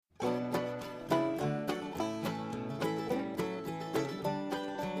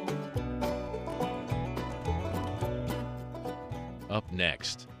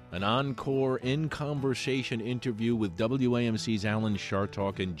Next, an encore in-conversation interview with WAMC's Alan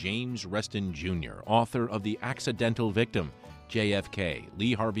Chartock and James Reston Jr., author of The Accidental Victim, JFK,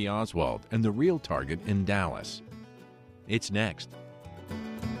 Lee Harvey Oswald, and The Real Target in Dallas. It's next.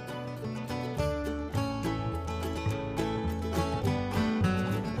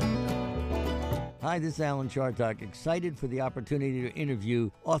 Hi, this is Alan Chartock, excited for the opportunity to interview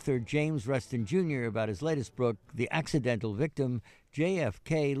author James Reston Jr. about his latest book, The Accidental Victim,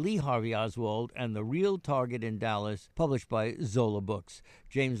 JFK, Lee Harvey Oswald, and The Real Target in Dallas, published by Zola Books.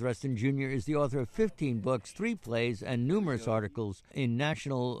 James Reston Jr. is the author of 15 books, 3 plays, and numerous articles in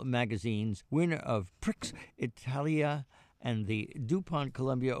national magazines, winner of Prix Italia and the DuPont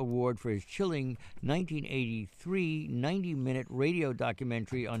Columbia Award for his chilling 1983 90-minute radio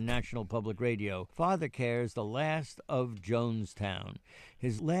documentary on National Public Radio, Father Cares, The Last of Jonestown.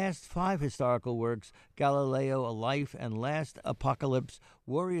 His last 5 historical works, Galileo, A Life, and Last Apocalypse,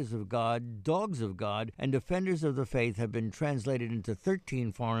 Warriors of God, Dogs of God, and Defenders of the Faith have been translated into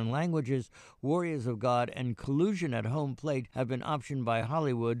 13 foreign languages. Warriors of God and Collusion at Home Plate have been optioned by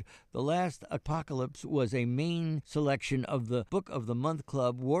Hollywood. The Last Apocalypse was a main selection of the Book of the Month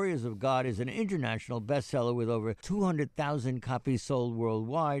Club. Warriors of God is an international bestseller with over 200,000 copies sold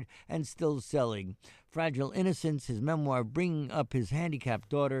worldwide and still selling. Fragile Innocence, his memoir bringing up his handicapped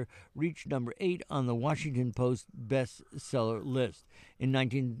daughter, reached number 8 on the Washington Post bestseller list. In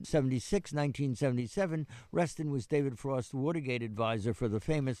 1976-1977, Reston was David Frost's Watergate advisor for the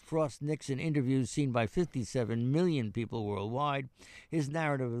famous Frost-Nixon interviews seen by 57 million people worldwide. His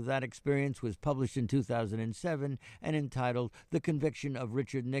narrative of that experience was published in 2007 and entitled The Conviction of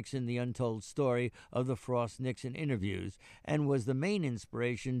Richard Nixon, The Untold Story of the Frost-Nixon Interviews, and was the main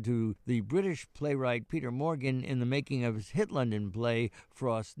inspiration to the British playwright Peter Morgan in the making of his hit London play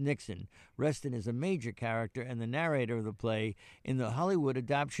Frost-Nixon. Reston is a major character and the narrator of the play. In the Hollywood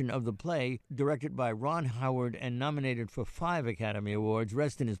adaptation of the play, directed by Ron Howard and nominated for 5 Academy Awards,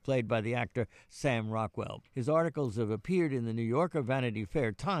 Reston is played by the actor Sam Rockwell. His articles have appeared in the New Yorker, Vanity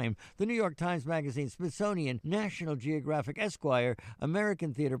Fair, Time, the New York Times Magazine, Smithsonian, National Geographic, Esquire,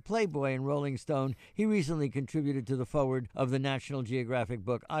 American Theater, Playboy, and Rolling Stone. He recently contributed to the foreword of the National Geographic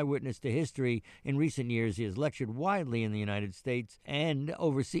book Eyewitness to History. In recent years, he has lectured widely in the United States and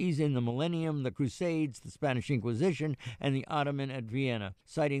overseas in the Millennium, the Crusades, the Spanish Inquisition, and the Ottoman at Vienna,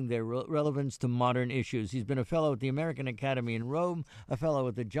 citing their relevance to modern issues. He's been a fellow at the American Academy in Rome, a fellow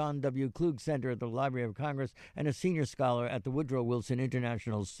at the John W. Klug Center at the Library of Congress, and a senior scholar at the Woodrow Wilson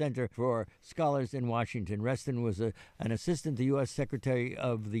International Center for Scholars in Washington. Reston was an assistant to U.S. Secretary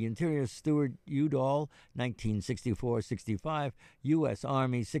of the Interior Stuart Udall, 1964-65, U.S.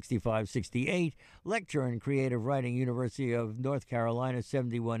 Army, 65-68, lecturer in creative writing, University of North Carolina,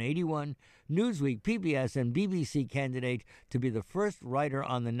 71-81, Newsweek, PBS, and BBC candidate to be the first writer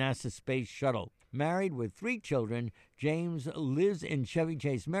on the NASA Space Shuttle. Married with 3 children, James lives in Chevy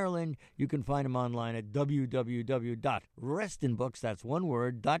Chase, Maryland. You can find him online at www.restonbooks, that's one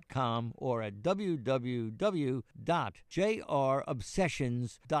word, .com, or at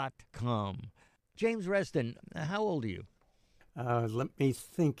www.jrobsessions.com. James Reston, how old are you? Let me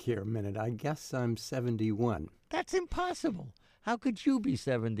think here a minute. I guess I'm 71. That's impossible. How could you be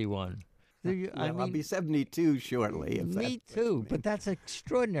 71? I'll be 72 shortly. Me too, but that's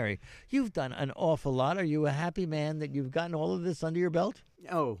extraordinary. You've done an awful lot. Are you a happy man that you've gotten all of this under your belt?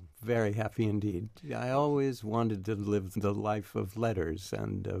 Oh, very happy indeed. I always wanted to live the life of letters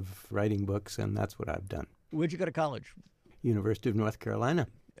and of writing books, and that's what I've done. Where'd you go to college? University of North Carolina.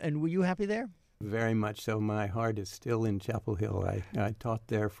 And were you happy there? Very much so. My heart is still in Chapel Hill. I taught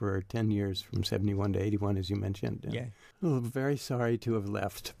there for 10 years, from 71 to 81, as you mentioned. Yeah. I'm very sorry to have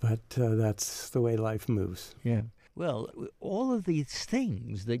left, but that's the way life moves. Yeah. Well, all of these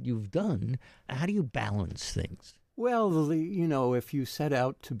things that you've done, how do you balance things? Well, if you set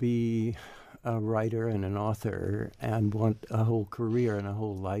out to be a writer and an author and want a whole career and a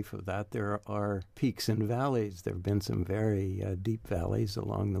whole life of that, there are peaks and valleys. There have been some very deep valleys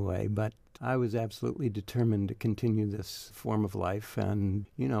along the way, but I was absolutely determined to continue this form of life, and,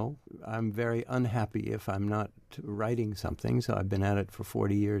 I'm very unhappy if I'm not writing something, so I've been at it for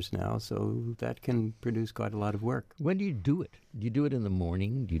 40 years now, so that can produce quite a lot of work. When do you do it? Do you do it in the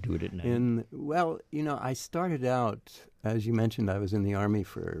morning? Do you do it at night? I started out, as you mentioned, I was in the Army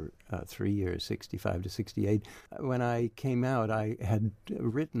for 3 years, 65 to 68. When I came out, I had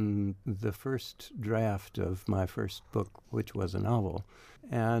written the first draft of my first book, which was a novel,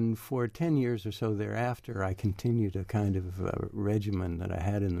 and for 10 years or so thereafter, I continued a kind of regimen that I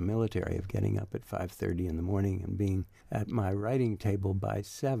had in the military of getting up at 5:30 in the morning and being at my writing table by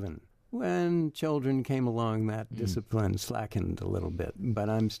 7. When children came along, that discipline slackened a little bit, but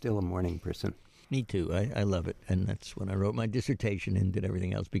I'm still a morning person. Me too. I love it. And that's when I wrote my dissertation and did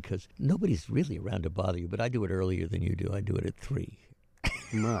everything else, because nobody's really around to bother you. But I do it earlier than you do. I do it at 3.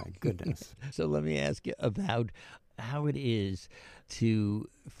 My goodness. So let me ask you about how it is to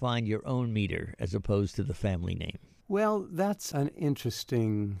find your own meter as opposed to the family name. Well, that's an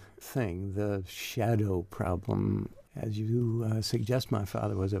interesting thing, the shadow problem. As you suggest, my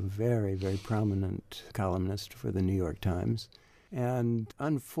father was a very, very prominent columnist for the New York Times. And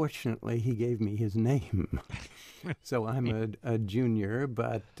unfortunately, he gave me his name. So I'm a junior,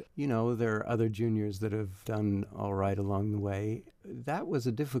 but, there are other juniors that have done all right along the way. That was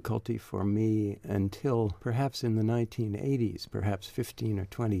a difficulty for me until perhaps in the 1980s, perhaps 15 or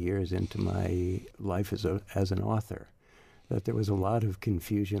 20 years into my life as an author, that there was a lot of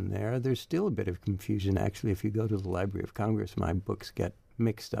confusion there. There's still a bit of confusion, actually. If you go to the Library of Congress, my books get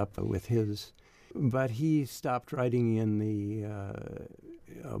mixed up with his. But he stopped writing in the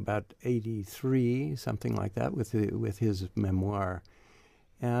about 83, something like that, with his memoir.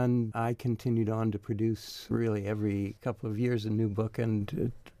 And I continued on to produce really every couple of years a new book, and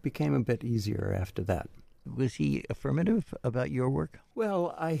it became a bit easier after that. Was he affirmative about your work?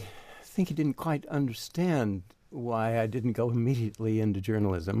 Well, I think he didn't quite understand why I didn't go immediately into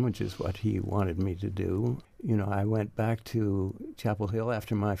journalism, which is what he wanted me to do. I went back to Chapel Hill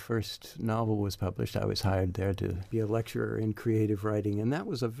after my first novel was published. I was hired there to be a lecturer in creative writing, and that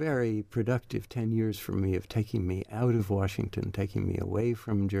was a very productive 10 years for me of taking me out of Washington, taking me away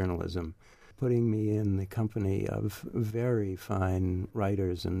from journalism, putting me in the company of very fine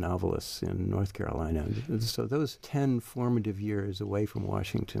writers and novelists in North Carolina. So those 10 formative years away from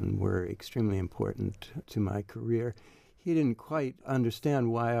Washington were extremely important to my career. He didn't quite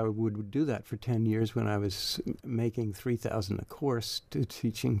understand why I would do that for 10 years when I was making $3,000 a course,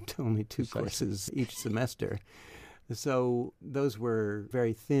 teaching only 2 courses each semester. So those were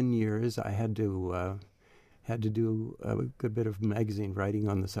very thin years. I had to do a good bit of magazine writing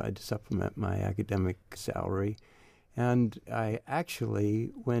on the side to supplement my academic salary. And I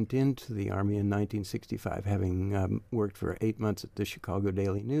actually went into the Army in 1965, having worked for 8 months at the Chicago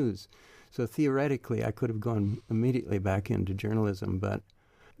Daily News. So theoretically, I could have gone immediately back into journalism, but,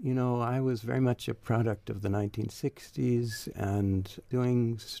 I was very much a product of the 1960s, and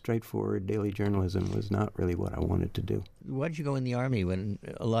doing straightforward daily journalism was not really what I wanted to do. Why did you go in the Army when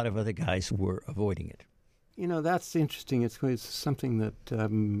a lot of other guys were avoiding it? That's interesting. It's something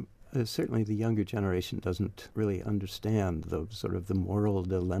that certainly the younger generation doesn't really understand, the sort of the moral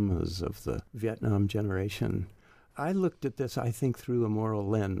dilemmas of the Vietnam generation. I looked at this, I think, through a moral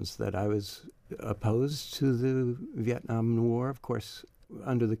lens, that I was opposed to the Vietnam War. Of course,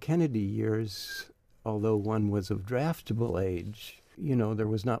 under the Kennedy years, although one was of draftable age, there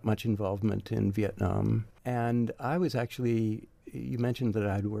was not much involvement in Vietnam. And I was actually, you mentioned that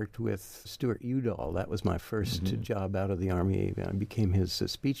I'd worked with Stuart Udall. That was my first job out of the Army. I became his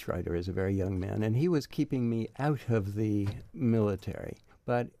speechwriter as a very young man, and he was keeping me out of the military.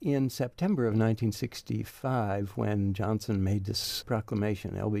 But in September of 1965, when Johnson made this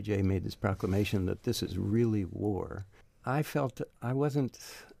proclamation, LBJ made this proclamation that this is really war, I felt I wasn't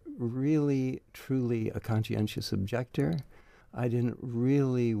really, truly a conscientious objector. I didn't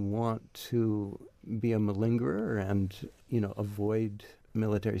really want to be a malingerer and, avoid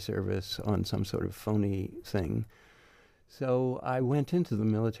military service on some sort of phony thing. So I went into the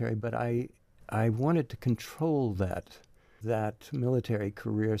military, but I wanted to control that military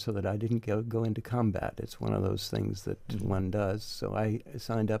career so that I didn't go into combat. It's one of those things that one does. So I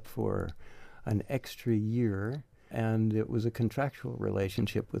signed up for an extra year, and it was a contractual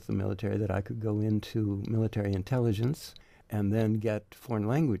relationship with the military that I could go into military intelligence and then get foreign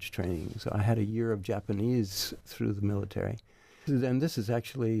language training. So I had a year of Japanese through the military. And this is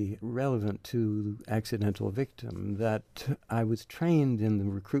actually relevant to Accidental Victim, that I was trained in the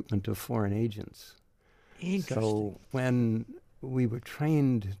recruitment of foreign agents. So when we were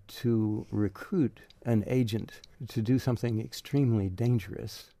trained to recruit an agent to do something extremely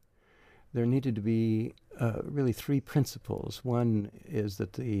dangerous, there needed to be really 3 principles. One is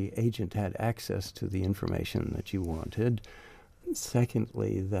that the agent had access to the information that you wanted.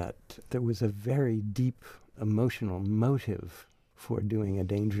 Secondly, that there was a very deep emotional motive for doing a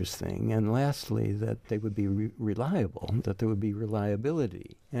dangerous thing. And lastly, that they would be reliable, that there would be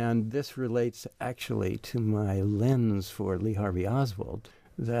reliability. And this relates actually to my lens for Lee Harvey Oswald,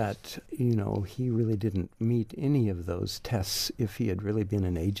 that, he really didn't meet any of those tests if he had really been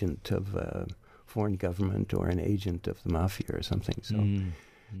an agent of a foreign government or an agent of the mafia or something.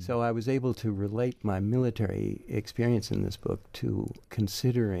 So I was able to relate my military experience in this book to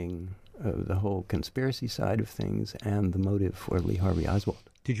considering the whole conspiracy side of things and the motive for Lee Harvey Oswald.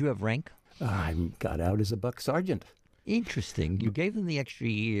 Did you have rank? I got out as a buck sergeant. Interesting. You gave them the extra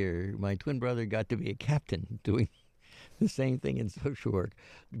year. My twin brother got to be a captain doing the same thing in social work,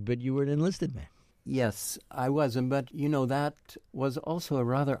 but you were an enlisted man. Yes, I was, but that was also a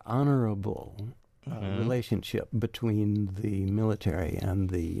rather honorable relationship between the military and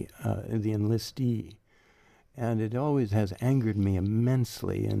the enlistee. And it always has angered me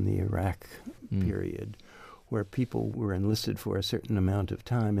immensely in the Iraq period, where people were enlisted for a certain amount of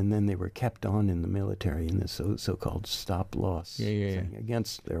time and then they were kept on in the military in this so-called stop-loss thing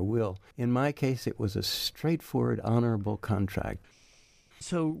against their will. In my case, it was a straightforward, honorable contract.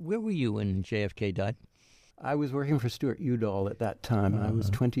 So where were you when JFK died? I was working for Stuart Udall at that time. I was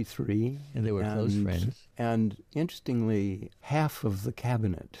 23. And they were close friends. And interestingly, half of the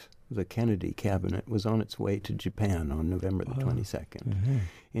cabinet, the Kennedy cabinet, was on its way to Japan on November the 22nd,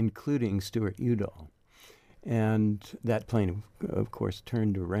 including Stuart Udall. And that plane, of course,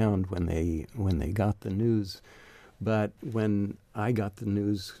 turned around when they got the news. But when I got the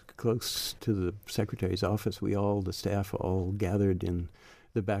news close to the Secretary's office, the staff all gathered in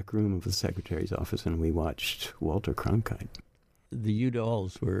the back room of the Secretary's office, and we watched Walter Cronkite. The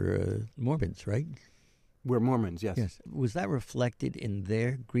Udalls were Mormons, right? We're Mormons, yes. Was that reflected in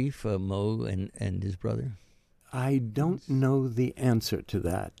their grief, Mo and his brother? I don't know the answer to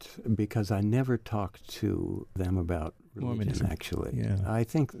that because I never talked to them about religion, Mormonism. Actually. Yeah. I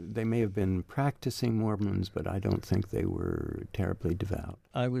think they may have been practicing Mormons, but I don't think they were terribly devout.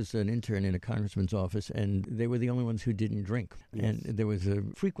 I was an intern in a congressman's office, and they were the only ones who didn't drink. Yes. And there was a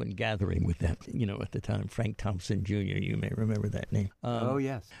frequent gathering with them, at the time. Frank Thompson Jr., you may remember that name. Oh,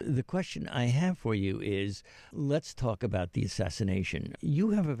 yes. The question I have for you is, let's talk about the assassination. You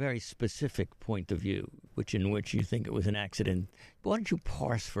have a very specific point of view, in which you think it was an accident. Why don't you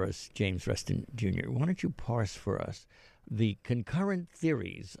parse for us, James Reston Jr., why don't you parse for us the concurrent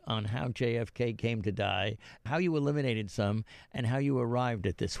theories on how JFK came to die, how you eliminated some, and how you arrived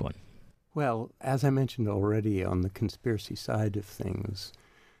at this one? Well, as I mentioned already on the conspiracy side of things,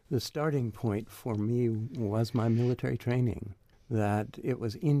 the starting point for me was my military training. That it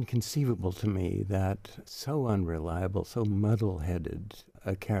was inconceivable to me that so unreliable, so muddle-headed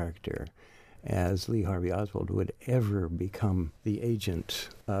a character as Lee Harvey Oswald would ever become the agent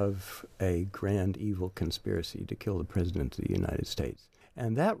of a grand evil conspiracy to kill the President of the United States.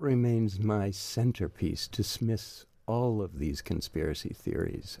 And that remains my centerpiece, dismiss all of these conspiracy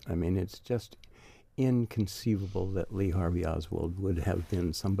theories. I mean, it's just inconceivable that Lee Harvey Oswald would have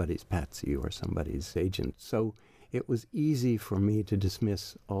been somebody's patsy or somebody's agent. So it was easy for me to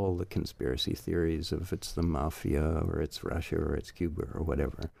dismiss all the conspiracy theories of it's the mafia or it's Russia or it's Cuba or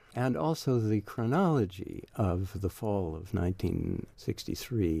whatever. And also the chronology of the fall of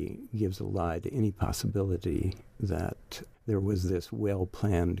 1963 gives a lie to any possibility that there was this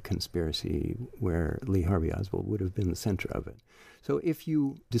well-planned conspiracy where Lee Harvey Oswald would have been the center of it. So if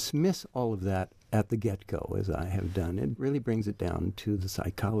you dismiss all of that at the get-go, as I have done, it really brings it down to the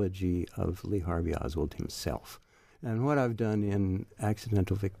psychology of Lee Harvey Oswald himself. And what I've done in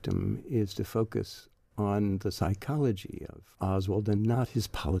Accidental Victim is to focus on the psychology of Oswald and not his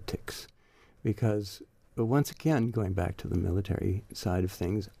politics. Because, once again, going back to the military side of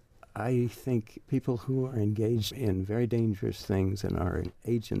things, I think people who are engaged in very dangerous things and are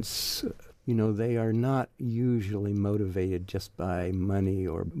agents, they are not usually motivated just by money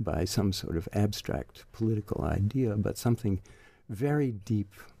or by some sort of abstract political idea, but something very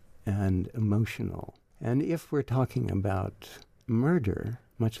deep and emotional. And if we're talking about murder,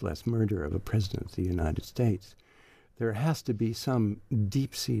 much less murder of a president of the United States, there has to be some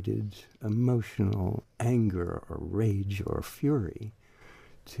deep-seated emotional anger or rage or fury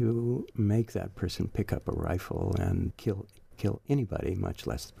to make that person pick up a rifle and kill anybody, much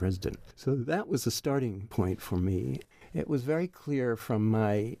less the president. So that was the starting point for me. It was very clear from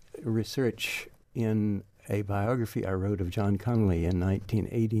my research in a biography I wrote of John Connally in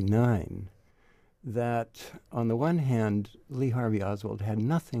 1989 that, on the one hand, Lee Harvey Oswald had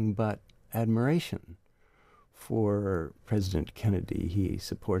nothing but admiration for President Kennedy. He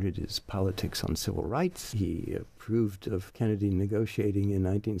supported his politics on civil rights. He approved of Kennedy negotiating in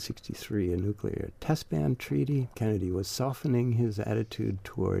 1963 a nuclear test ban treaty. Kennedy was softening his attitude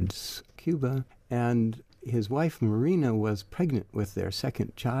towards Cuba. And his wife, Marina, was pregnant with their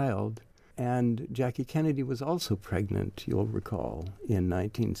second child. And Jackie Kennedy was also pregnant, you'll recall, in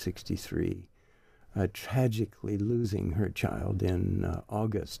 1963. Tragically losing her child in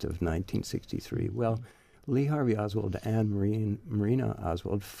August of 1963. Well, Lee Harvey Oswald and Marina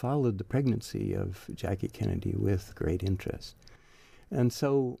Oswald followed the pregnancy of Jackie Kennedy with great interest. And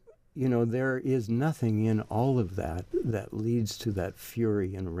so there is nothing in all of that that leads to that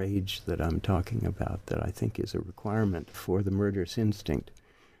fury and rage that I'm talking about that I think is a requirement for the murderous instinct.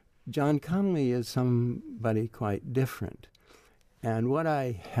 John Connolly is somebody quite different. And what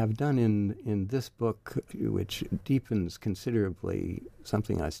I have done in this book, which deepens considerably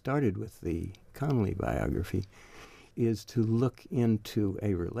something I started with the Connolly biography, is to look into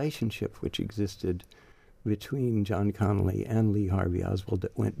a relationship which existed between John Connolly and Lee Harvey Oswald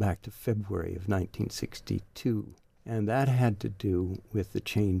that went back to February of 1962. And that had to do with the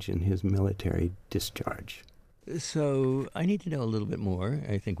change in his military discharge. So I need to know a little bit more,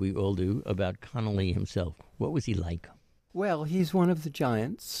 I think we all do, about Connolly himself. What was he like? Well, he's one of the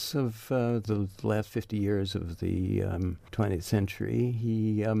giants of the last 50 years of the 20th century.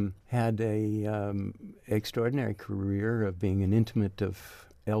 He had a extraordinary career of being an intimate of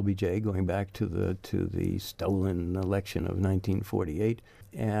LBJ, going back to the stolen election of 1948.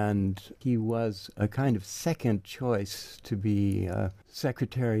 And he was a kind of second choice to be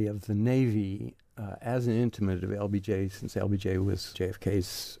Secretary of the Navy as an intimate of LBJ, since LBJ was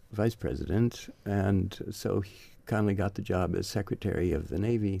JFK's vice president. And so Connolly got the job as Secretary of the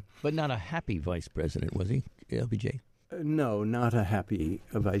Navy. But not a happy vice president, was he, LBJ? No, not a happy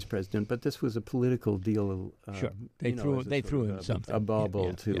vice president, but this was a political deal. Sure, they threw him something. A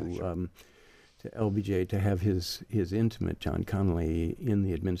bauble to LBJ to have his intimate John Connolly in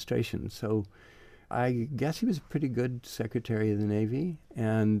the administration. So I guess he was a pretty good Secretary of the Navy,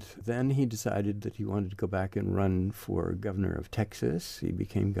 and then he decided that he wanted to go back and run for governor of Texas. He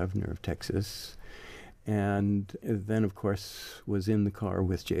became governor of Texas. And then, of course, was in the car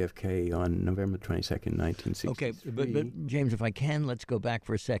with JFK on November 22nd, 1963. Okay, but James, if I can, let's go back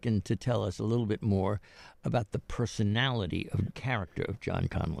for a second to tell us a little bit more about the personality of character of John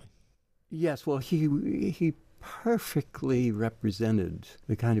Connolly. Yes, well, he perfectly represented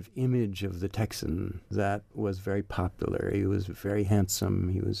the kind of image of the Texan that was very popular. He was very handsome,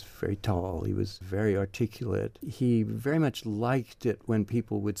 he was very tall, he was very articulate. He very much liked it when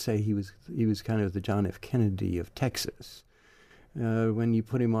people would say he was kind of the John F. Kennedy of Texas. When you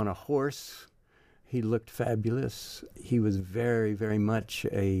put him on a horse, he looked fabulous. He was very, very much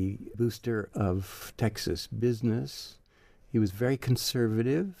a booster of Texas business. He was very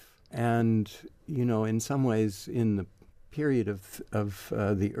conservative. And, in some ways, in the period of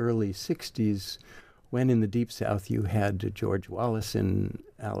the early 60s, when in the Deep South you had George Wallace in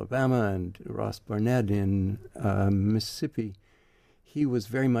Alabama and Ross Barnett in Mississippi, he was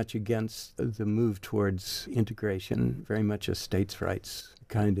very much against the move towards integration, very much a states' rights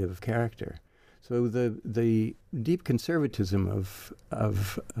kind of character. So the deep conservatism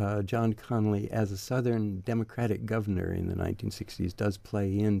of John Connolly as a Southern Democratic governor in the 1960s does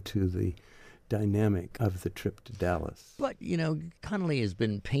play into the dynamic of the trip to Dallas. But, Connolly has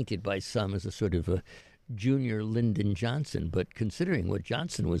been painted by some as a sort of a junior Lyndon Johnson, but considering what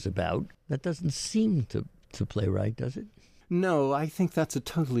Johnson was about, that doesn't seem to play right, does it? No, I think that's a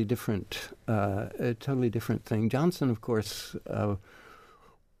totally different thing. Johnson, of course,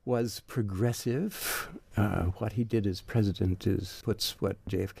 was progressive. What he did as president puts what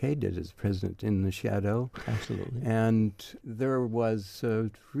JFK did as president in the shadow. Absolutely. And there was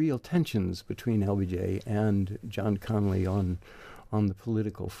real tensions between LBJ and John Connolly on the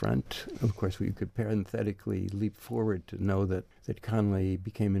political front. Of course, we could parenthetically leap forward to know that Connolly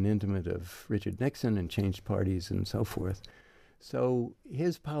became an intimate of Richard Nixon and changed parties and so forth. So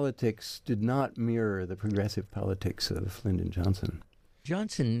his politics did not mirror the progressive politics of Lyndon Johnson.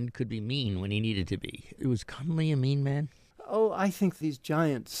 Johnson could be mean when he needed to be. Was Connolly a mean man? Oh, I think these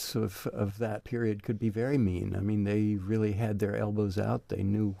giants of that period could be very mean. I mean, they really had their elbows out. They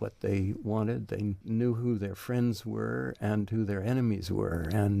knew what they wanted. They knew who their friends were and who their enemies were.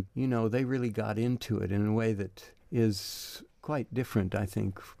 And, they really got into it in a way that is quite different, I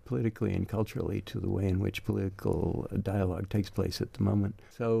think, politically and culturally to the way in which political dialogue takes place at the moment.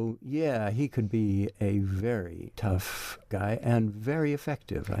 So, yeah, he could be a very tough guy and very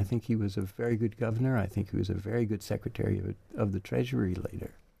effective. I think he was a very good governor. I think he was a very good Secretary of the Treasury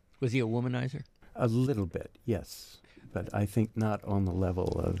later. Was he a womanizer? A little bit, yes. But I think not on the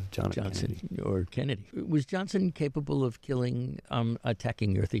level of Johnson Kennedy. Or Kennedy. Was Johnson capable of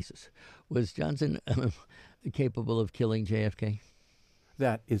attacking your thesis? Was Johnson capable of killing JFK?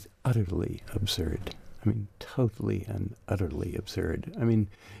 That is utterly absurd. I mean, totally and utterly absurd. I mean,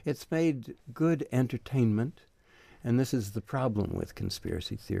 it's made good entertainment, and this is the problem with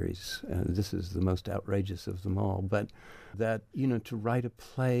conspiracy theories. This is the most outrageous of them all. But that, to write a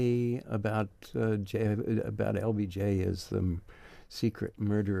play about LBJ as the secret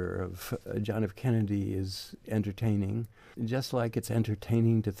murderer of John F. Kennedy is entertaining, just like it's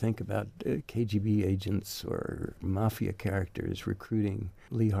entertaining to think about KGB agents or mafia characters recruiting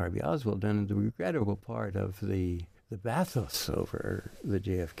Lee Harvey Oswald. And the regrettable part of the bathos over the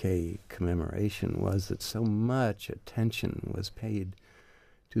JFK commemoration was that so much attention was paid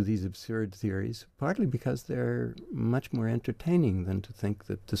to these absurd theories, partly because they're much more entertaining than to think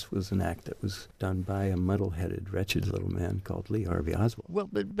that this was an act that was done by a muddle-headed, wretched little man called Lee Harvey Oswald. Well,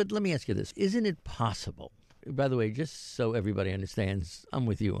 but let me ask you this. Isn't it possible, by the way, just so everybody understands, I'm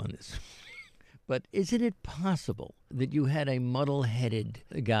with you on this, but isn't it possible that you had a muddle-headed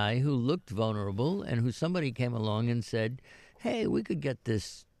guy who looked vulnerable and who somebody came along and said, hey, we could get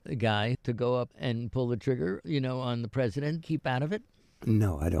this guy to go up and pull the trigger, on the president, keep out of it?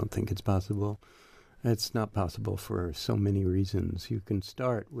 No, I don't think it's possible. It's not possible for so many reasons. You can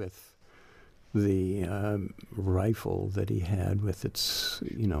start with the rifle that he had with its,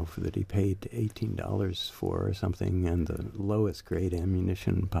 that he paid $18 for or something, and the lowest grade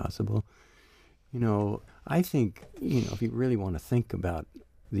ammunition possible. I think, if you really want to think about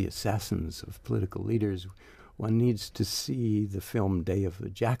the assassins of political leaders, one needs to see the film Day of the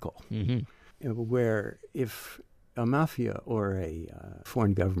Jackal, where if a mafia or a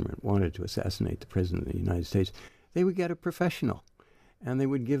foreign government wanted to assassinate the President of the United States, they would get a professional. And they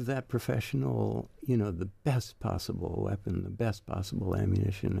would give that professional, the best possible weapon, the best possible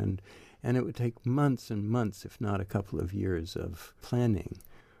ammunition. And it would take months and months, if not a couple of years of planning.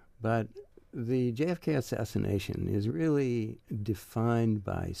 But the JFK assassination is really defined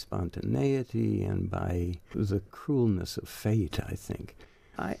by spontaneity and by the cruelness of fate, I think.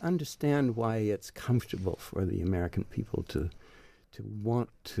 I understand why it's comfortable for the American people to want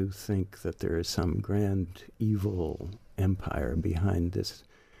to think that there is some grand evil empire behind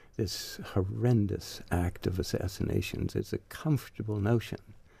this horrendous act of assassinations. It's a comfortable notion.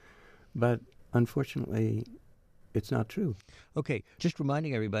 But unfortunately, it's not true. Okay, just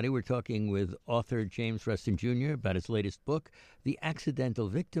reminding everybody, we're talking with author James Reston Jr. about his latest book, The Accidental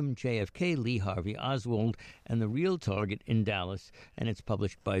Victim, JFK, Lee Harvey Oswald, and the Real Target in Dallas, and it's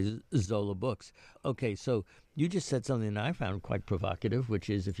published by Zola Books. Okay, so you just said something that I found quite provocative, which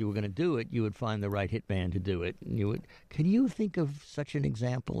is if you were going to do it, you would find the right hitman to do it. Can you think of such an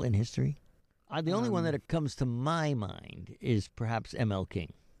example in history? The only one that comes to my mind is perhaps M.L.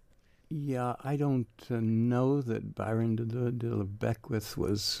 King. Yeah, I don't know that Byron de Beckwith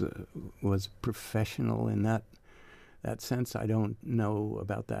was professional in that sense. I don't know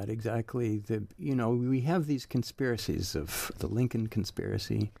about that exactly. We have these conspiracies of the Lincoln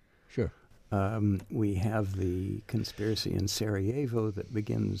conspiracy. Sure. We have the conspiracy in Sarajevo that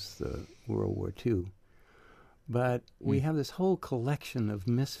begins the World War II. But we have this whole collection of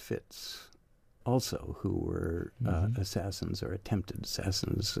misfits also who were assassins or attempted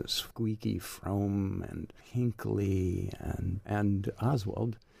assassins, Squeaky, Frome, and Hinckley, and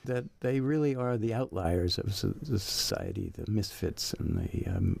Oswald, that they really are the outliers of the society, the misfits,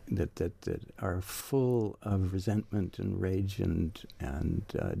 and that are full of resentment and rage and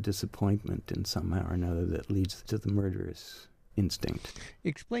disappointment in somehow or another that leads to the murderous instinct.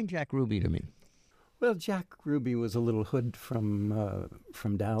 Explain Jack Ruby to me. Well, Jack Ruby was a little hood from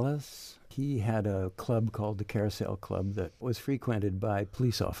Dallas. He had a club called the Carousel Club that was frequented by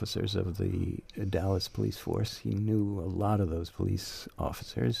police officers of the Dallas police force. He knew a lot of those police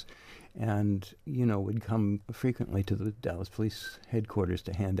officers and, would come frequently to the Dallas police headquarters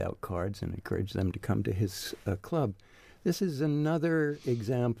to hand out cards and encourage them to come to his club. This is another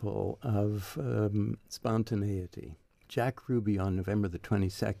example of spontaneity. Jack Ruby on November the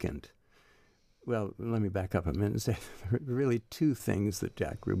 22nd. Well, let me back up a minute and say there were really two things that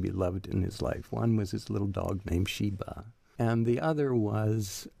Jack Ruby loved in his life. One was his little dog named Sheba, and the other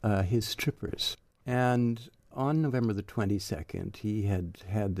was his strippers. And on November the 22nd, he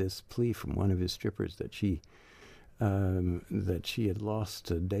had this plea from one of his strippers that she had lost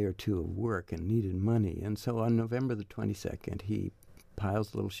a day or two of work and needed money. And so on November the 22nd, he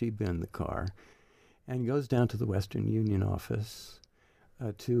piles little Sheba in the car and goes down to the Western Union office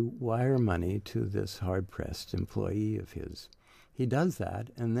to wire money to this hard-pressed employee of his. He does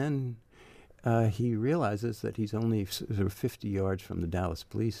that, and then he realizes that he's only sort of 50 yards from the Dallas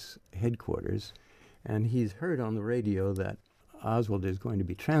police headquarters, and he's heard on the radio that Oswald is going to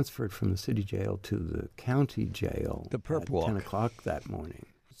be transferred from the city jail to the county jail at 10 o'clock that morning.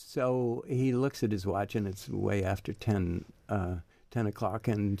 So he looks at his watch, and it's way after 10 o'clock,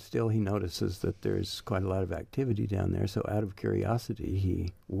 and still he notices that there's quite a lot of activity down there. So out of curiosity,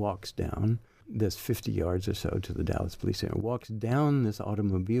 he walks down this 50 yards or so to the Dallas Police Center, walks down this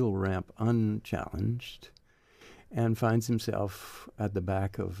automobile ramp unchallenged, and finds himself at the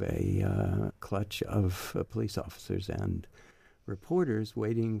back of a clutch of police officers and reporters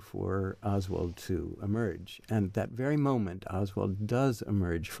waiting for Oswald to emerge. And at that very moment, Oswald does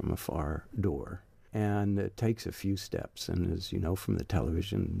emerge from a far door, and it takes a few steps. And as you know from the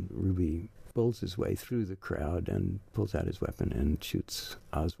television, Ruby pulls his way through the crowd and pulls out his weapon and shoots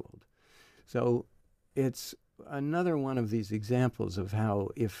Oswald. So it's another one of these examples of how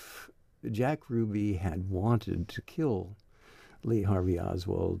if Jack Ruby had wanted to kill Lee Harvey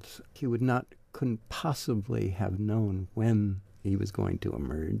Oswald, he couldn't possibly have known when he was going to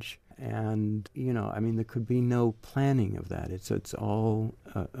emerge. And, there could be no planning of that. It's all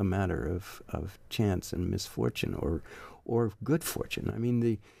a matter of chance and misfortune or good fortune. I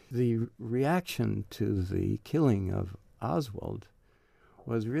mean, the reaction to the killing of Oswald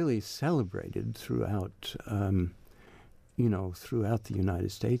was really celebrated throughout the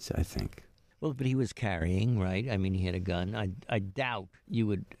United States, I think. Well, but he was carrying, right? I mean, he had a gun. I doubt you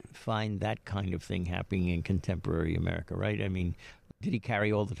would find that kind of thing happening in contemporary America, right? I mean, did he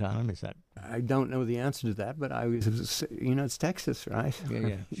carry all the time? Is that? I don't know the answer to that, but it's Texas, right?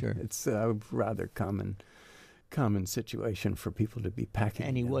 Yeah, sure. It's a rather common situation for people to be packing.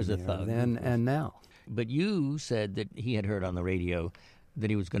 And he was a thug. Then and now. But you said that he had heard on the radio that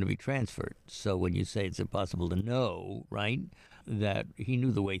he was going to be transferred. So when you say it's impossible to know, right, that he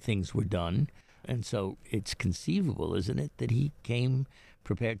knew the way things were done. And so it's conceivable, isn't it, that he came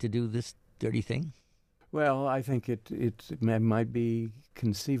prepared to do this dirty thing? Well, I think it might be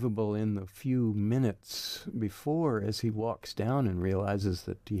conceivable in the few minutes before as he walks down and realizes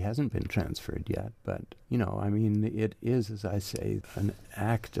that he hasn't been transferred yet. But, it is, as I say, an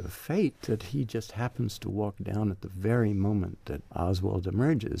act of fate that he just happens to walk down at the very moment that Oswald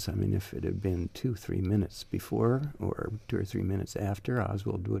emerges. I mean, if it had been 2-3 minutes before or 2 or 3 minutes after,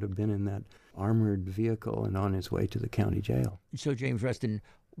 Oswald would have been in that armored vehicle and on his way to the county jail. So, James Reston,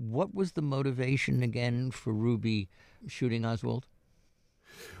 what was the motivation again for Ruby shooting Oswald?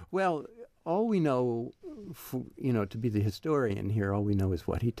 Well, all we know, to be the historian here, all we know is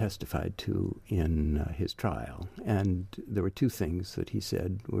what he testified to in his trial. And there were two things that he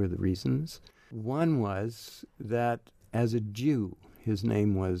said were the reasons. One was that as a Jew, his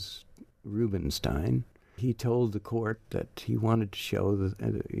name was Rubenstein. He told the court that he wanted to show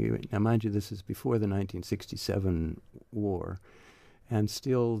that, now mind you, this is before the 1967 war. And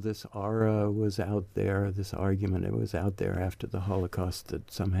still this aura was out there, this argument, it was out there after the Holocaust that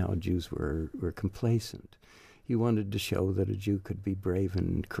somehow Jews were complacent. He wanted to show that a Jew could be brave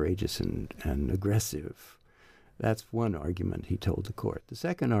and courageous and aggressive. That's one argument he told the court. The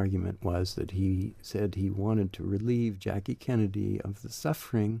second argument was that he said he wanted to relieve Jackie Kennedy of the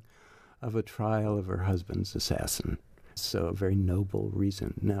suffering of a trial of her husband's assassin. So a very noble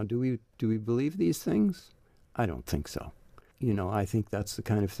reason. Now, do we believe these things? I don't think so. I think that's the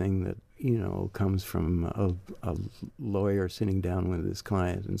kind of thing that, comes from a lawyer sitting down with his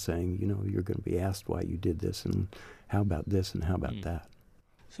client and saying, you're going to be asked why you did this and how about this and how about that.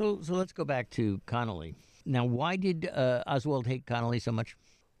 So let's go back to Connolly. Now, why did Oswald hate Connolly so much?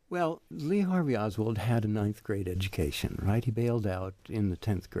 Well, Lee Harvey Oswald had a 9th grade education, right? He bailed out in the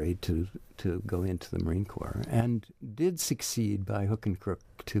 10th grade to go into the Marine Corps and did succeed by hook and crook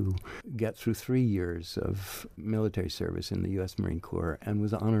to get through 3 years of military service in the U.S. Marine Corps and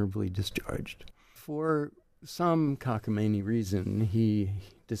was honorably discharged. For some cockamamie reason, he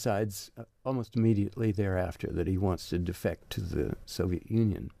decides almost immediately thereafter that he wants to defect to the Soviet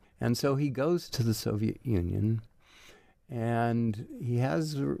Union. And so he goes to the Soviet Union. And he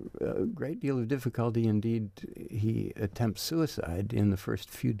has a great deal of difficulty. Indeed, he attempts suicide in the first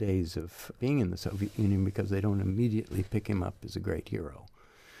few days of being in the Soviet Union because they don't immediately pick him up as a great hero.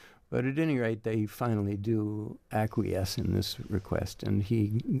 But at any rate, they finally do acquiesce in this request, and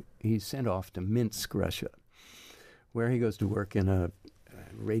he's sent off to Minsk, Russia, where he goes to work in a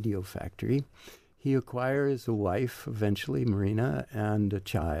radio factory. He acquires a wife, eventually, Marina, and a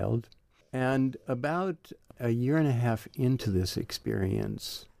child. And about a year and a half into this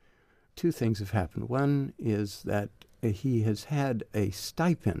experience, two things have happened. One is that he has had a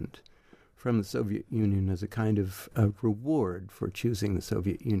stipend from the Soviet Union as a kind of a reward for choosing the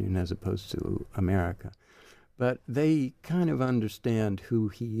Soviet Union as opposed to America. But they kind of understand who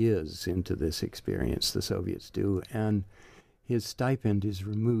he is into this experience, the Soviets do, and his stipend is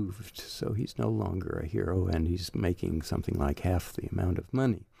removed, so he's no longer a hero, and he's making something like half the amount of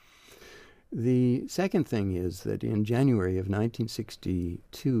money. The second thing is that in January of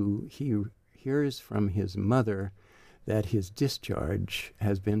 1962, he hears from his mother that his discharge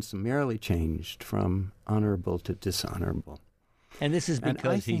has been summarily changed from honorable to dishonorable. And this is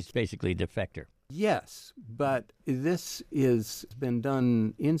because he's basically a defector. Yes, but this is been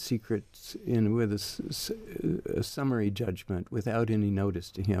done in secret with a summary judgment without any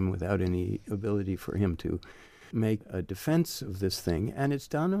notice to him, without any ability for him to make a defense of this thing, and it's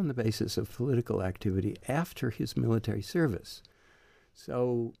done on the basis of political activity after his military service.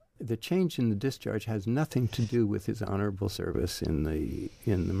 So the change in the discharge has nothing to do with his honorable service in the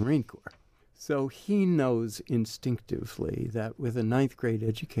Marine Corps. So he knows instinctively that with a ninth grade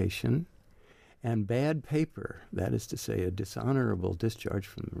education and bad paper, that is to say, a dishonorable discharge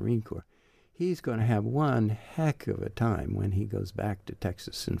from the Marine Corps, he's going to have one heck of a time when he goes back to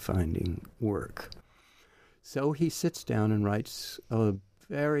Texas and finding work. So he sits down and writes a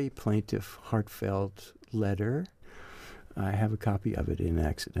very plaintive, heartfelt letter. I have a copy of it in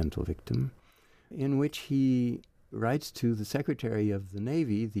Accidental Victim, in which he writes to the Secretary of the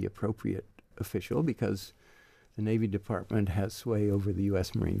Navy, the appropriate official, because the Navy Department has sway over the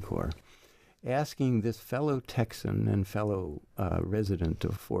U.S. Marine Corps, asking this fellow Texan and fellow resident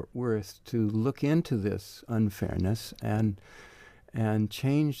of Fort Worth to look into this unfairness and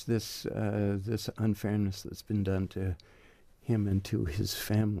change this unfairness that's been done to him and to his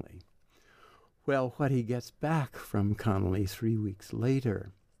family. Well, what he gets back from Connally 3 weeks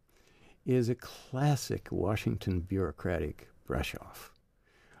later is a classic Washington bureaucratic brush-off.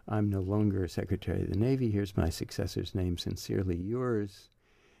 I'm no longer Secretary of the Navy. Here's my successor's name, sincerely yours.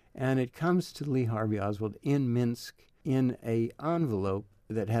 And it comes to Lee Harvey Oswald in Minsk in an envelope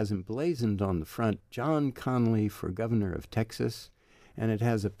that has emblazoned on the front, John Connally for Governor of Texas, and it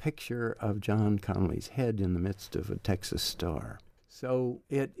has a picture of John Connally's head in the midst of a Texas star. So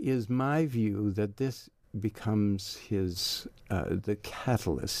it is my view that this becomes his the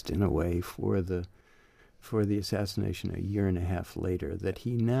catalyst, in a way, for the assassination a year and a half later, that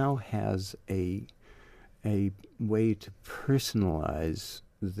he now has a way to personalize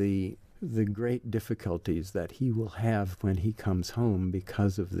the great difficulties that he will have when he comes home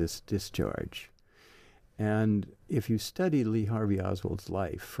because of this discharge. And if you study Lee Harvey Oswald's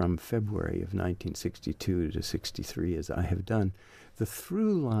life from February of 1962 to 63, as I have done, the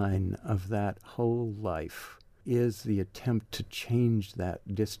through line of that whole life is the attempt to change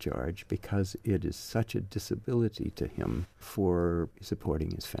that discharge because it is such a disability to him for supporting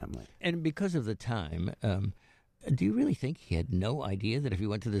his family. And because of the time, do you really think he had no idea that if he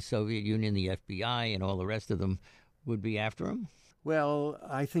went to the Soviet Union, the FBI and all the rest of them would be after him? Well,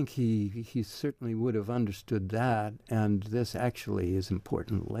 I think he certainly would have understood that, and this actually is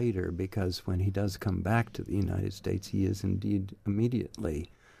important later because when he does come back to the United States, he is indeed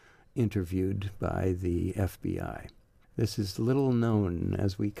immediately interviewed by the FBI. This is little known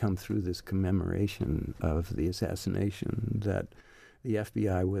as we come through this commemoration of the assassination, that the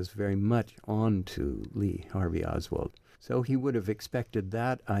FBI was very much on to Lee Harvey Oswald. So he would have expected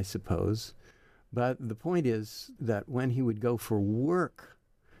that, I suppose. But the point is that when he would go for work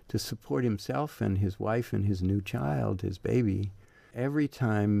to support himself and his wife and his new child, his baby, every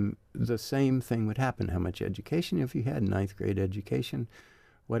time the same thing would happen. How much education have you had? Ninth grade education.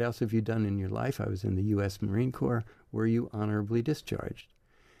 What else have you done in your life? I was in the U.S. Marine Corps. Were you honorably discharged?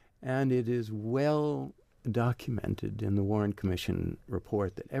 And it is well documented in the Warren Commission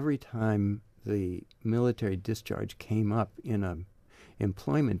report that every time the military discharge came up in an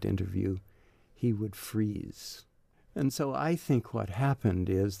employment interview, he would freeze. And so I think what happened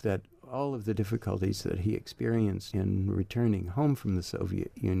is that all of the difficulties that he experienced in returning home from the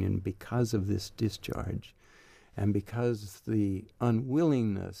Soviet Union because of this discharge, and because the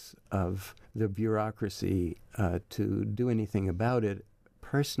unwillingness of the bureaucracy to do anything about it,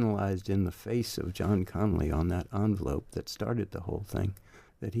 personalized in the face of John Connally on that envelope that started the whole thing,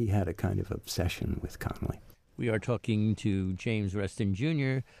 that he had a kind of obsession with Connally. We are talking to James Reston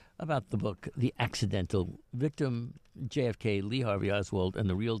Jr. about the book, The Accidental Victim, JFK, Lee Harvey Oswald, and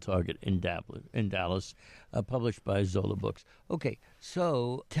the Real Target in Dallas, published by Zola Books. Okay,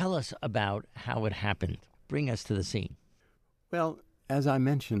 so tell us about how it happened. Bring us to the scene. Well, as I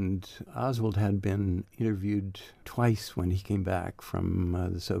mentioned, Oswald had been interviewed twice when he came back from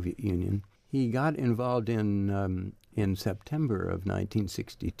the Soviet Union. He got involved in September of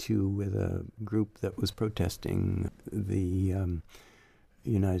 1962 with a group that was protesting the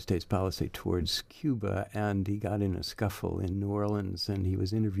United States policy towards Cuba, and he got in a scuffle in New Orleans, and he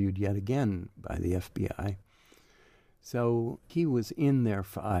was interviewed yet again by the FBI. So he was in their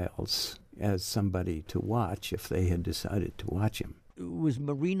files as somebody to watch if they had decided to watch him. Was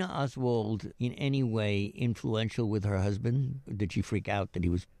Marina Oswald in any way influential with her husband? Did she freak out that he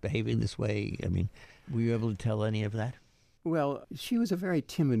was behaving this way? I mean, were you able to tell any of that? Well, she was a very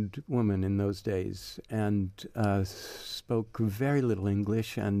timid woman in those days and spoke very little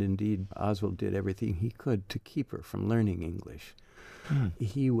English, and indeed Oswald did everything he could to keep her from learning English.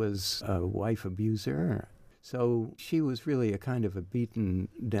 He was a wife abuser, so she was really a kind of a beaten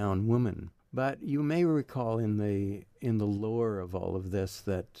down woman. But you may recall in the lore of all of this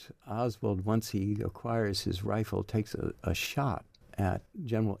that Oswald, once he acquires his rifle, takes a shot at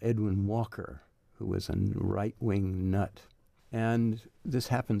General Edwin Walker, who was a right-wing nut. And this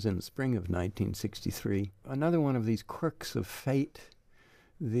happens in the spring of 1963. Another one of these quirks of fate.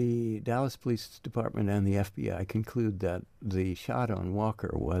 The Dallas Police Department and the FBI conclude that the shot on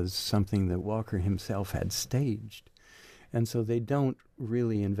Walker was something that Walker himself had staged. And so they don't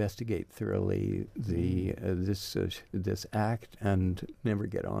really investigate thoroughly this act and never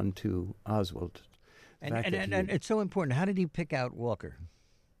get on to Oswald. And it's so important. How did he pick out Walker?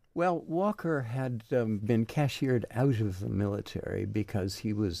 Well, Walker had been cashiered out of the military because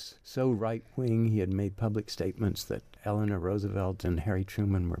he was so right-wing. He had made public statements that Eleanor Roosevelt and Harry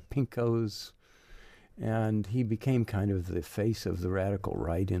Truman were pinkos, and he became kind of the face of the radical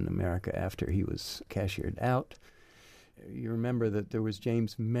right in America after he was cashiered out. You remember that there was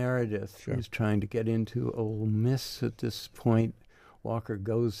James Meredith who was trying to get into Ole Miss at this point. Walker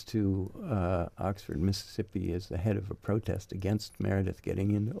goes to Oxford, Mississippi as the head of a protest against Meredith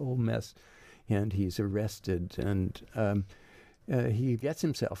getting into Ole Miss, and he's arrested, and he gets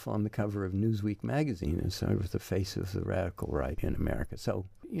himself on the cover of Newsweek magazine as sort of the face of the radical right in America. So,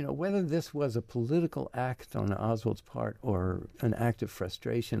 whether this was a political act on Oswald's part or an act of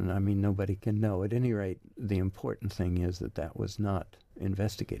frustration, I mean, nobody can know. At any rate, the important thing is that was not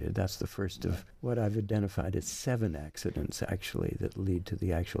investigated. That's the first of what I've identified as 7 accidents, actually, that lead to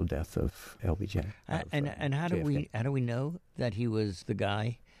the actual death of LBJ. And how do we know that he was the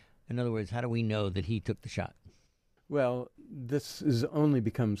guy? In other words, how do we know that he took the shot? Well, this only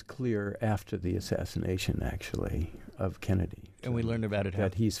becomes clear after the assassination, actually, of Kennedy. And we learned about it.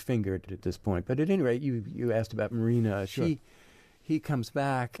 That he's fingered at this point. But at any rate, you asked about Marina. Sure. He comes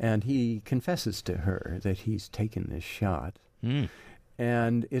back and he confesses to her that he's taken this shot.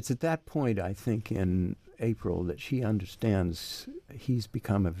 And it's at that point, I think, in April, that she understands he's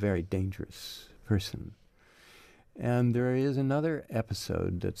become a very dangerous person. And there is another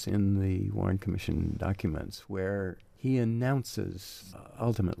episode that's in the Warren Commission documents where he announces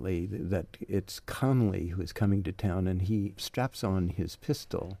ultimately that it's Connolly who is coming to town, and he straps on his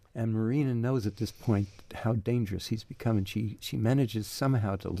pistol. And Marina knows at this point how dangerous he's become, and she manages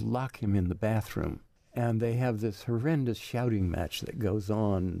somehow to lock him in the bathroom. And they have this horrendous shouting match that goes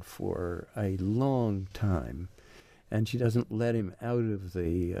on for a long time. And she doesn't let him out of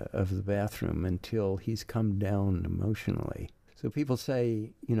the bathroom until he's come down emotionally. So people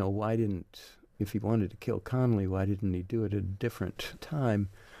say, if he wanted to kill Connolly, why didn't he do it at a different time?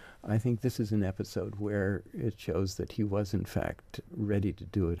 I think this is an episode where it shows that he was, in fact, ready to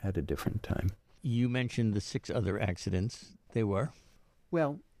do it at a different time. You mentioned the 6 other accidents. They were?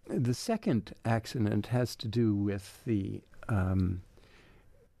 Well, the second accident has to do with the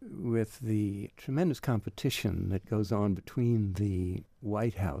tremendous competition that goes on between the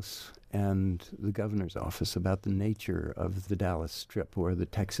White House and the governor's office about the nature of the Dallas Strip or the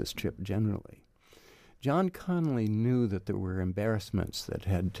Texas Strip generally. John Connolly knew that there were embarrassments that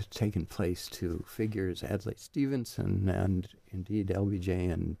had taken place to figures Adlai Stevenson and indeed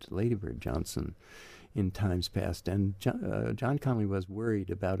LBJ and Lady Bird Johnson in times past, and John Connolly was worried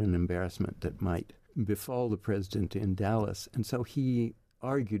about an embarrassment that might befall the president in Dallas, and so he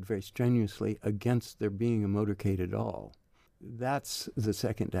argued very strenuously against there being a motorcade at all. That's the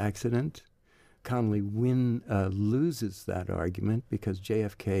second accident. Connolly loses that argument because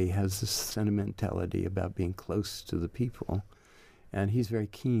JFK has this sentimentality about being close to the people, and he's very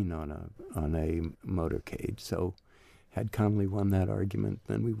keen on a motorcade. So had Connolly won that argument,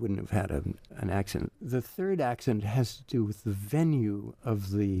 then we wouldn't have had an accident. The third accident has to do with the venue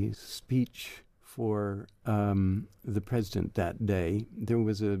of the speech for the president that day. There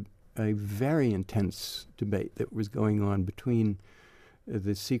was a very intense debate that was going on between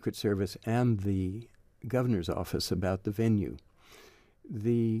the Secret Service and the governor's office about the venue.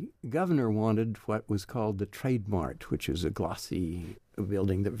 The governor wanted what was called the Trade Mart, which is a glossy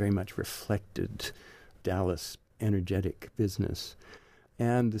building that very much reflected Dallas energetic business.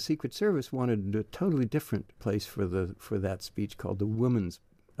 And the Secret Service wanted a totally different place for that speech called the Women's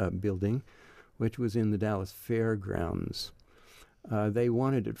Building, which was in the Dallas Fairgrounds. They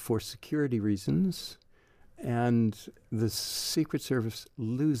wanted it for security reasons, and the Secret Service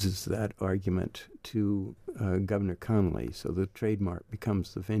loses that argument to Governor Connolly, so the Trade Mart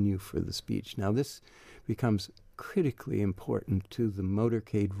becomes the venue for the speech. Now this becomes critically important to the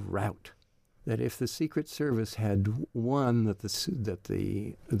motorcade route. That if the Secret Service had won that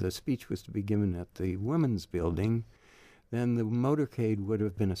the speech was to be given at the Women's Building, then the motorcade would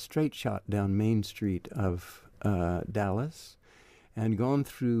have been a straight shot down Main Street of Dallas and gone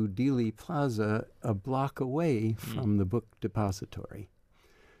through Dealey Plaza a block away from the book depository.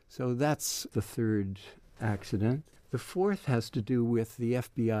 So that's the third accident. The fourth has to do with the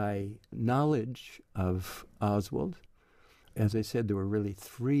FBI knowledge of Oswald. As I said, there were really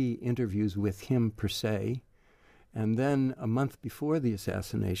 3 interviews with him per se. And then a month before the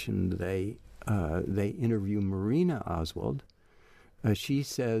assassination, they interview Marina Oswald. She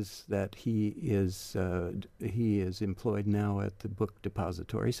says that he is employed now at the book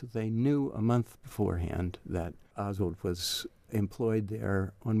depository, so they knew a month beforehand that Oswald was employed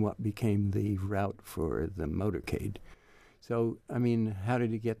there on what became the route for the motorcade. So, I mean, how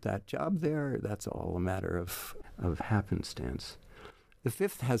did he get that job there? That's all a matter of happenstance. The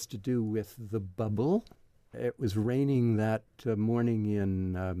fifth has to do with the bubble. It was raining that morning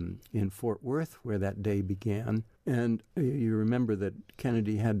in Fort Worth, where that day began. And you remember that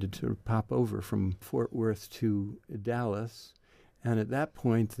Kennedy had to sort of pop over from Fort Worth to Dallas. And at that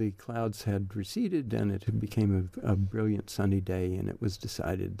point, the clouds had receded, and it became a brilliant sunny day, and it was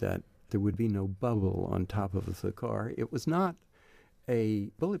decided that there would be no bubble on top of the car. It was not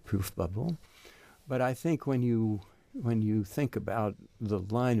a bulletproof bubble, but I think when you think about the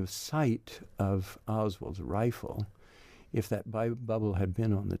line of sight of Oswald's rifle, if that bubble had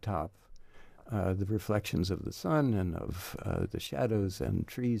been on the top, the reflections of the sun and of the shadows and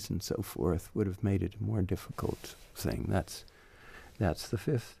trees and so forth would have made it a more difficult thing. That's the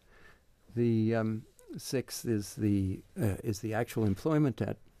fifth. The sixth is the actual employment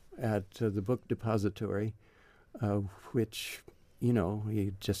at the book depository, which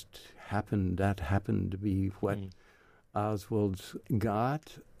it just happened. That happened to be what Oswald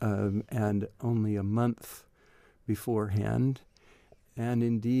got, and only a month beforehand. And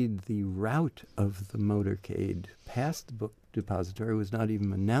indeed, the route of the motorcade past the book depository was not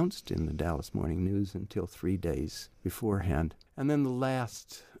even announced in the Dallas Morning News until 3 days beforehand. And then the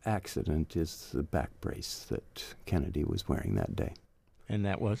last accident is the back brace that Kennedy was wearing that day. And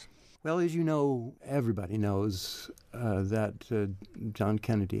that was? Well, as you know, everybody knows that John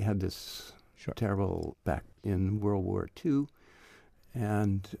Kennedy had this terrible back in World War II,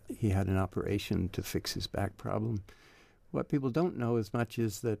 and he had an operation to fix his back problem. What people don't know as much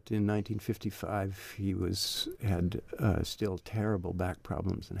is that in 1955 he had still terrible back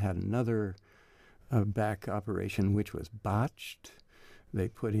problems and had another back operation which was botched. They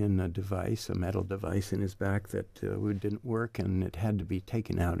put in a metal device in his back that didn't work, and it had to be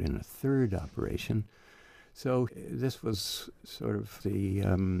taken out in a third operation. So this was sort of the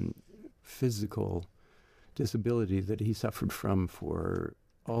physical disability that he suffered from for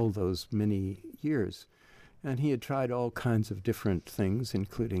all those many years. And he had tried all kinds of different things,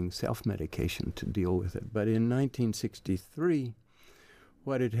 including self-medication, to deal with it. But in 1963,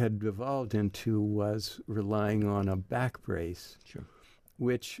 what it had evolved into was relying on a back brace,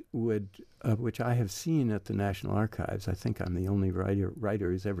 which I have seen at the National Archives. I think I'm the only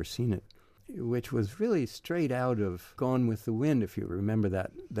writer who's ever seen it, which was really straight out of Gone with the Wind, if you remember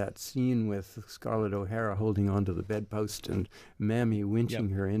that scene with Scarlett O'Hara holding onto the bedpost and Mammy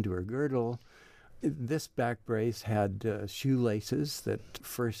winching her into her girdle. This back brace had shoelaces that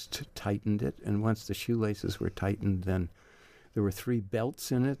first tightened it, and once the shoelaces were tightened, then there were 3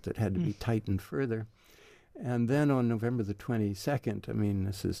 belts in it that had to be tightened further. And then on November the 22nd, I mean,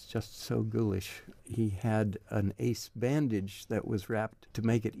 this is just so ghoulish, he had an ace bandage that was wrapped to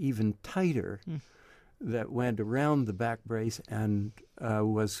make it even tighter that went around the back brace and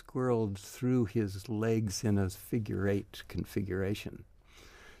was squirreled through his legs in a figure-8 configuration.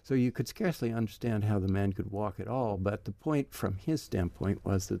 So you could scarcely understand how the man could walk at all, but the point from his standpoint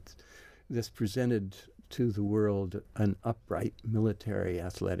was that this presented to the world an upright military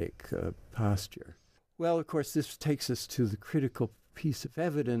athletic posture. Well, of course, this takes us to the critical piece of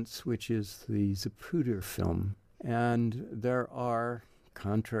evidence, which is the Zapruder film. And there are,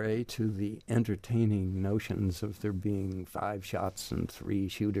 contrary to the entertaining notions of there being 5 shots and 3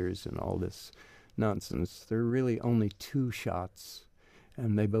 shooters and all this nonsense, there are really only 2 shots,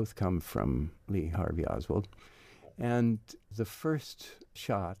 and they both come from Lee Harvey Oswald. And the first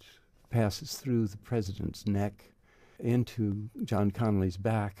shot passes through the president's neck into John Connally's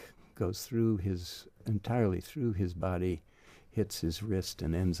back, goes entirely through his body, hits his wrist,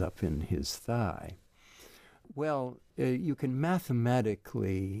 and ends up in his thigh. Well, you can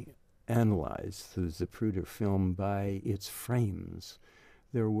mathematically analyze the Zapruder film by its frames.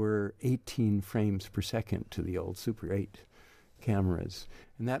 there were 18 frames per second to the old Super 8 cameras.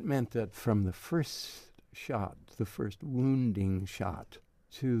 And that meant that from the first shot, the first wounding shot,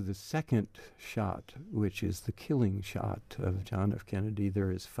 to the second shot, which is the killing shot of John F. Kennedy,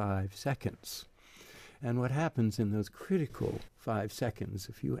 there is 5 seconds. And what happens in those critical 5 seconds,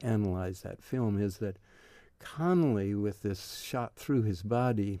 if you analyze that film, is that Connolly, with this shot through his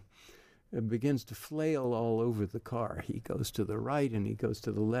body, begins to flail all over the car. He goes to the right and he goes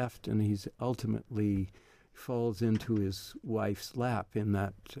to the left, and he's ultimately falls into his wife's lap in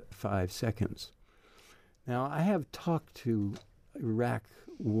that 5 seconds. Now, I have talked to Iraq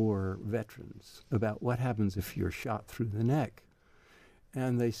War veterans about what happens if you're shot through the neck.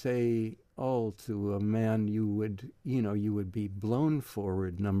 And they say, oh, to a man, you would be blown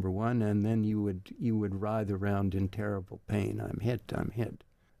forward, number one, and then you would writhe around in terrible pain. I'm hit.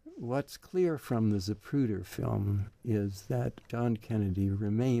 What's clear from the Zapruder film is that John Kennedy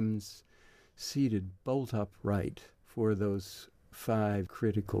remains seated bolt upright for those 5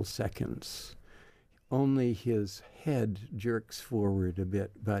 critical seconds. Only his head jerks forward a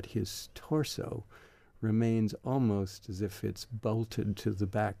bit, but his torso remains almost as if it's bolted to the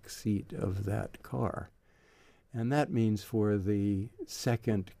back seat of that car. And that means for the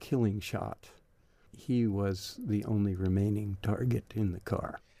second killing shot, he was the only remaining target in the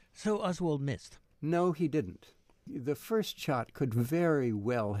car. So Oswald missed? No, he didn't. The first shot could very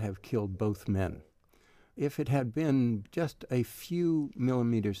well have killed both men. If it had been just a few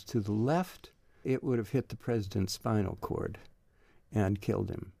millimeters to the left, it would have hit the president's spinal cord and killed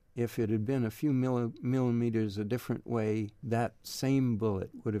him. If it had been a few millimeters a different way, that same bullet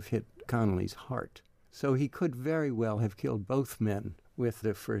would have hit Connolly's heart. So he could very well have killed both men with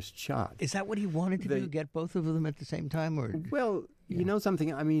the first shot. Is that what he wanted to do, get both of them at the same time? Or Well, you know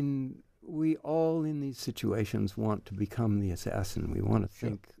something? I mean, we all in these situations want to become the assassin. We want to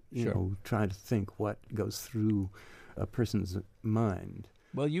think, try to think what goes through a person's mind.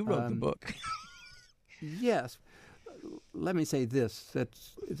 Well, you wrote the book. Yes. Let me say this, that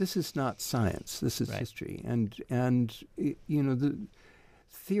this is not science. This is history. And the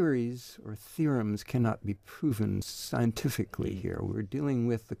theories or theorems cannot be proven scientifically here. We're dealing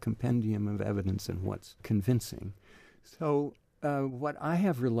with the compendium of evidence and what's convincing. So what I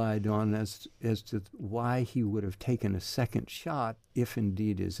have relied on as to why he would have taken a second shot, if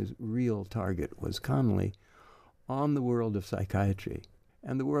indeed his real target was Connolly, on the world of psychiatry.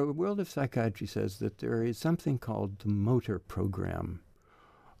 And the world of psychiatry says that there is something called the motor program,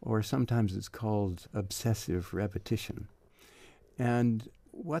 or sometimes it's called obsessive repetition. And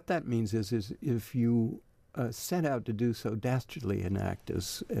what that means is if you set out to do so dastardly an act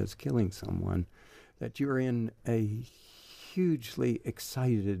as killing someone, that you're in a hugely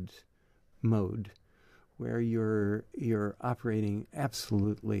excited mode where you're operating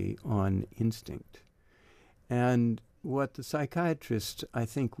absolutely on instinct. And what the psychiatrist, I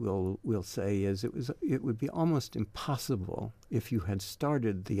think, will say is it would be almost impossible if you had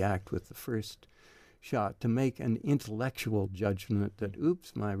started the act with the first shot to make an intellectual judgment that,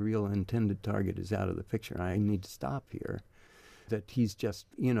 oops, my real intended target is out of the picture. I need to stop here. That he's just,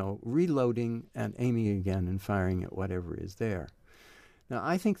 reloading and aiming again and firing at whatever is there. Now,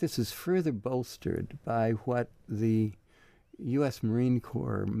 I think this is further bolstered by what the U.S. Marine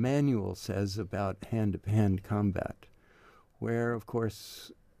Corps manual says about hand-to-hand combat, where, of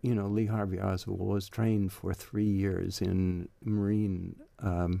course, Lee Harvey Oswald was trained for 3 years in Marine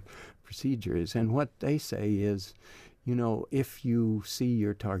procedures. And what they say is, if you see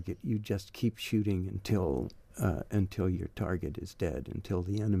your target, you just keep shooting until your target is dead, until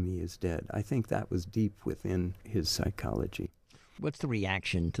the enemy is dead. I think that was deep within his psychology. What's the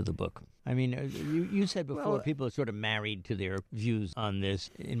reaction to the book? I mean, you said before people are sort of married to their views on this.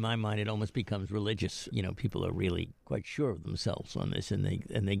 In my mind, it almost becomes religious. People are really quite sure of themselves on this, and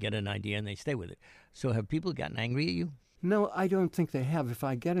they get an idea and they stay with it. So have people gotten angry at you? No, I don't think they have. If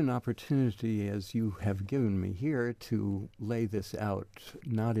I get an opportunity, as you have given me here, to lay this out,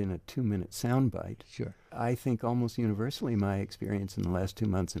 not in a 2-minute soundbite, sure. I think almost universally my experience in the last 2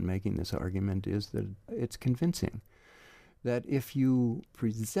 months in making this argument is that it's convincing. That if you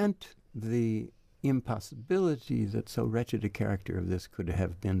present the impossibility that so wretched a character of this could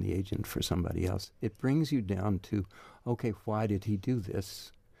have been the agent for somebody else, it brings you down to, okay, why did he do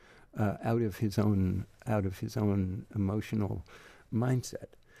this out of his own emotional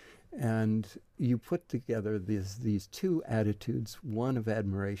mindset? And you put together these two attitudes, one of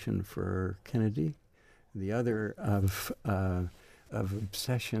admiration for Kennedy, the other of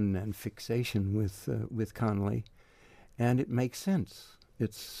obsession and fixation with Connolly. And it makes sense.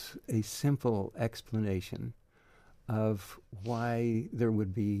 It's a simple explanation of why there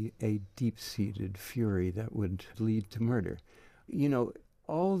would be a deep-seated fury that would lead to murder. You know,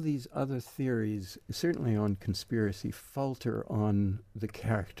 all these other theories, certainly on conspiracy, falter on the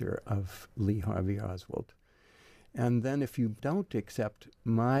character of Lee Harvey Oswald. And then if you don't accept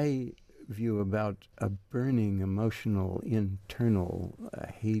my view about a burning emotional internal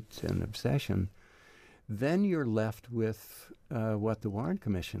hate and obsession, then you're left with what the Warren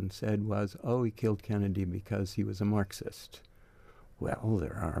Commission said was, oh, he killed Kennedy because he was a Marxist. Well,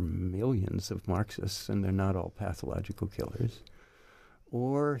 there are millions of Marxists, and they're not all pathological killers.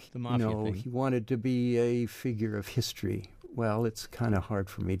 Or, he wanted to be a figure of history. Well, it's kind of hard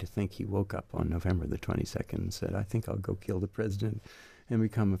for me to think he woke up on November the 22nd and said, I think I'll go kill the president and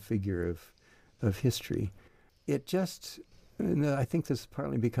become a figure of history. It just, I think this is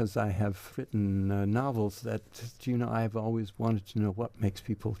partly because I have written novels that, I've always wanted to know what makes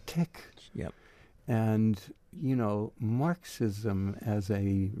people tick. Yep. And, Marxism as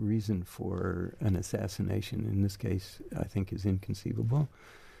a reason for an assassination, in this case, I think is inconceivable.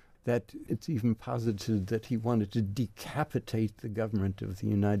 That it's even posited that he wanted to decapitate the government of the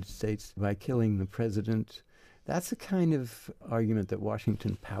United States by killing the president. That's the kind of argument that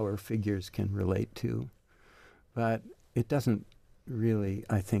Washington power figures can relate to. But it doesn't really,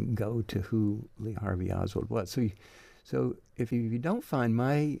 I think, go to who Lee Harvey Oswald was. So if you don't find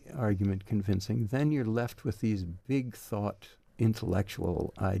my argument convincing, then you're left with these big thought,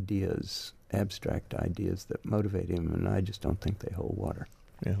 intellectual ideas, abstract ideas that motivate him, and I just don't think they hold water.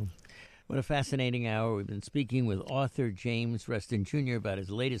 Yeah. What a fascinating hour. We've been speaking with author James Reston Jr. about his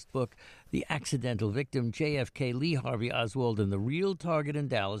latest book, The Accidental Victim, JFK, Lee Harvey Oswald, and the Real Target in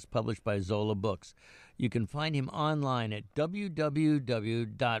Dallas, published by Zola Books. You can find him online at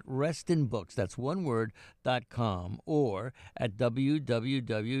www.restonbooks, that's one word, .com, or at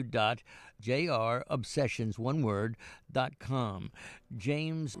www.jrobsessions, one word, .com.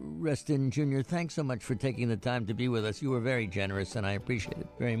 James Reston Jr., thanks so much for taking the time to be with us. You were very generous, and I appreciate it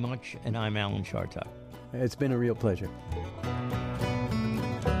very much. And I'm Alan Chartock. It's been a real pleasure.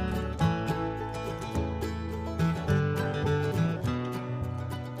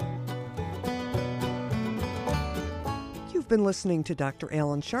 Been listening to Dr.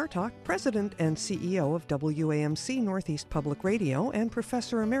 Alan Chartock, President and CEO of WAMC Northeast Public Radio and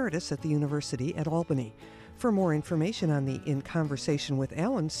Professor Emeritus at the University at Albany. For more information on the In Conversation with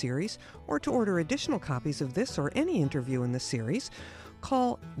Alan series, or to order additional copies of this or any interview in the series,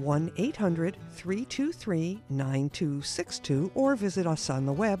 call 1-800-323-9262 or visit us on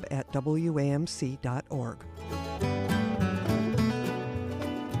the web at wamc.org.